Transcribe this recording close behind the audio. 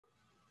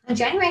On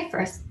January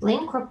 1st,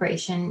 Blaine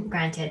Corporation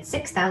granted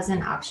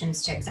 6,000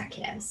 options to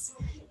executives.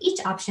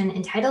 Each option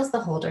entitles the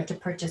holder to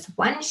purchase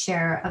one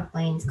share of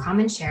Blaine's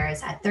common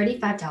shares at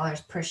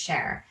 $35 per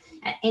share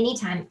at any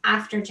time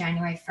after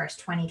January 1st,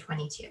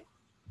 2022.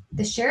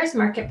 The share's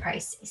market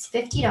price is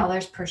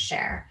 $50 per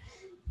share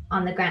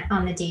on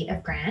the date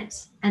of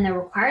grant, and the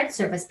required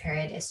service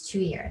period is 2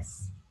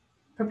 years.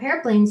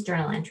 Prepare Blaine's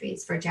journal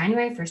entries for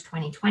January 1st,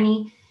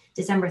 2020,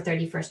 December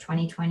 31st,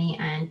 2020,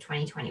 and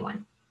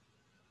 2021.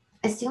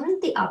 Assume that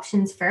the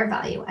option's fair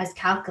value as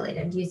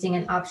calculated using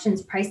an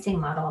options pricing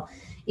model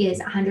is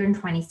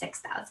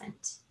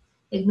 $126,000.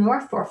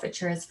 Ignore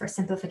forfeitures for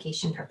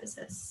simplification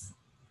purposes.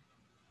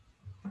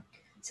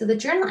 So the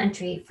journal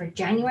entry for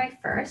January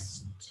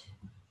 1st,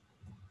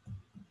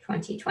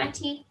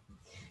 2020,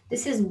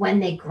 this is when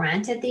they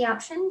granted the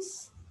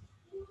options.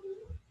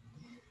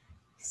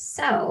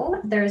 So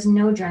there's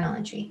no journal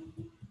entry.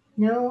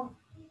 No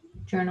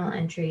journal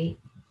entry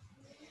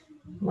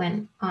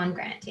when on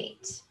grant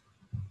date.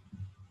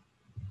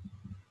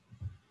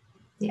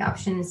 The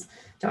options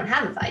don't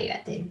have a value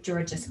yet, they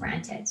were just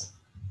granted.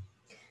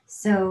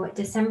 So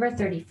December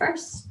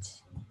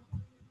 31st,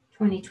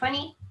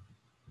 2020,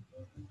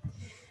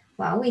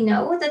 well, we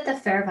know that the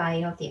fair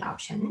value of the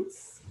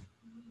options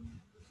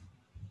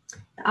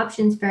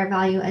fair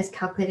value as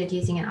calculated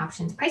using an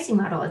options pricing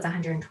model is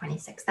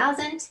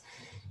 $126,000.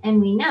 And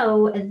we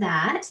know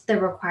that the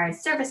required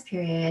service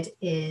period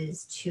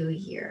is 2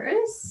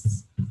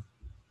 years.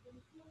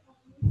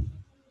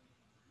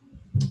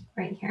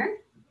 Right here.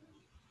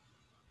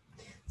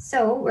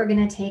 So we're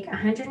going to take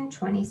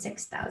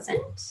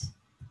 126,000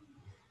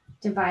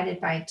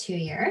 divided by 2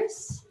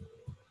 years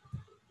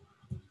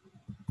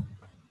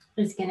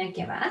is going to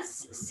give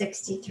us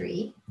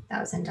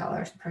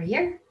 $63,000 per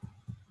year.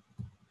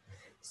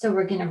 So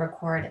we're going to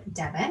record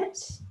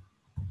debit,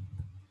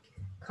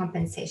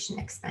 compensation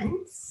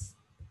expense,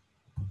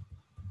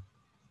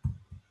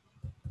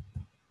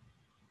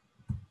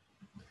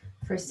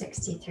 for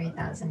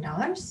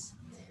 $63,000,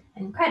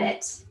 and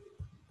credit,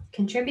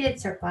 contributed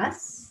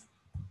surplus,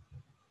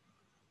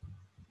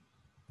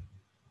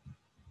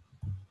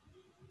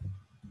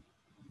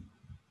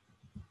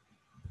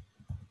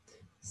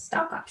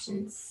 stock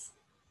options.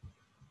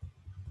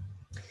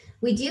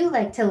 We do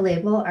like to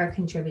label our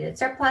contributed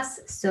surplus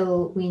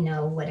so we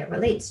know what it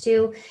relates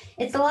to.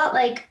 It's a lot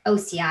like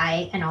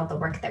OCI and all the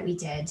work that we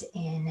did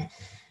in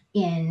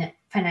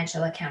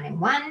Financial Accounting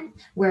 1,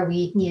 where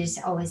we needed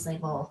to always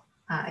label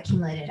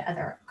accumulated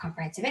other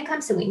comprehensive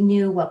income, so we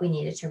knew what we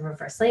needed to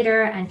reverse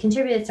later. And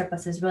contributed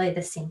surplus is really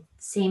the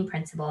same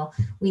principle.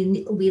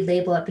 We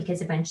label it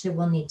because eventually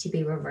we'll need to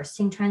be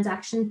reversing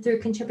transaction through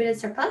contributed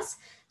surplus,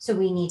 so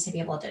we need to be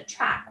able to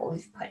track what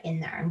we've put in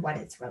there and what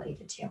it's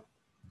related to.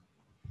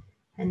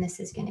 And this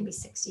is going to be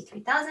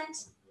 63,000.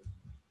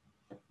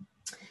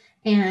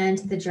 And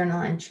the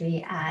journal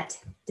entry at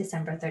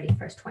December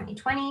 31st,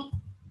 2020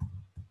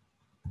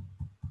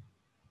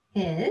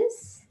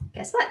 is,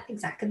 guess what?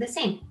 Exactly the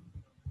same.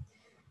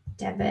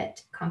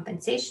 Debit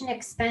compensation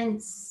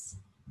expense,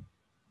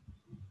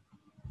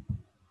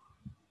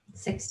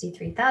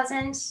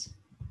 63,000.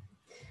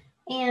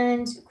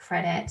 And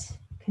credit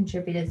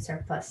contributed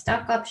surplus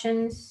stock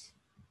options,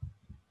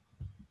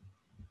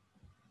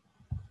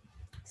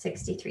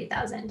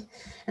 63,000.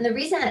 And the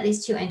reason that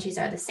these two entries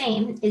are the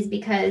same is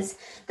because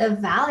the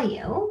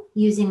value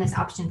using this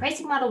option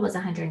pricing model was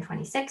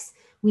 126.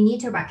 We need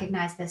to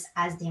recognize this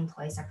as the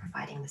employees are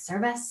providing the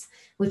service,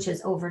 which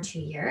is over 2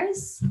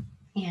 years.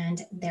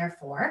 And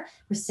therefore,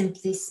 we're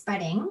simply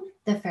spreading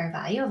the fair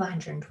value of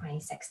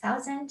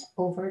 126,000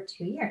 over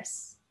 2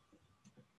 years.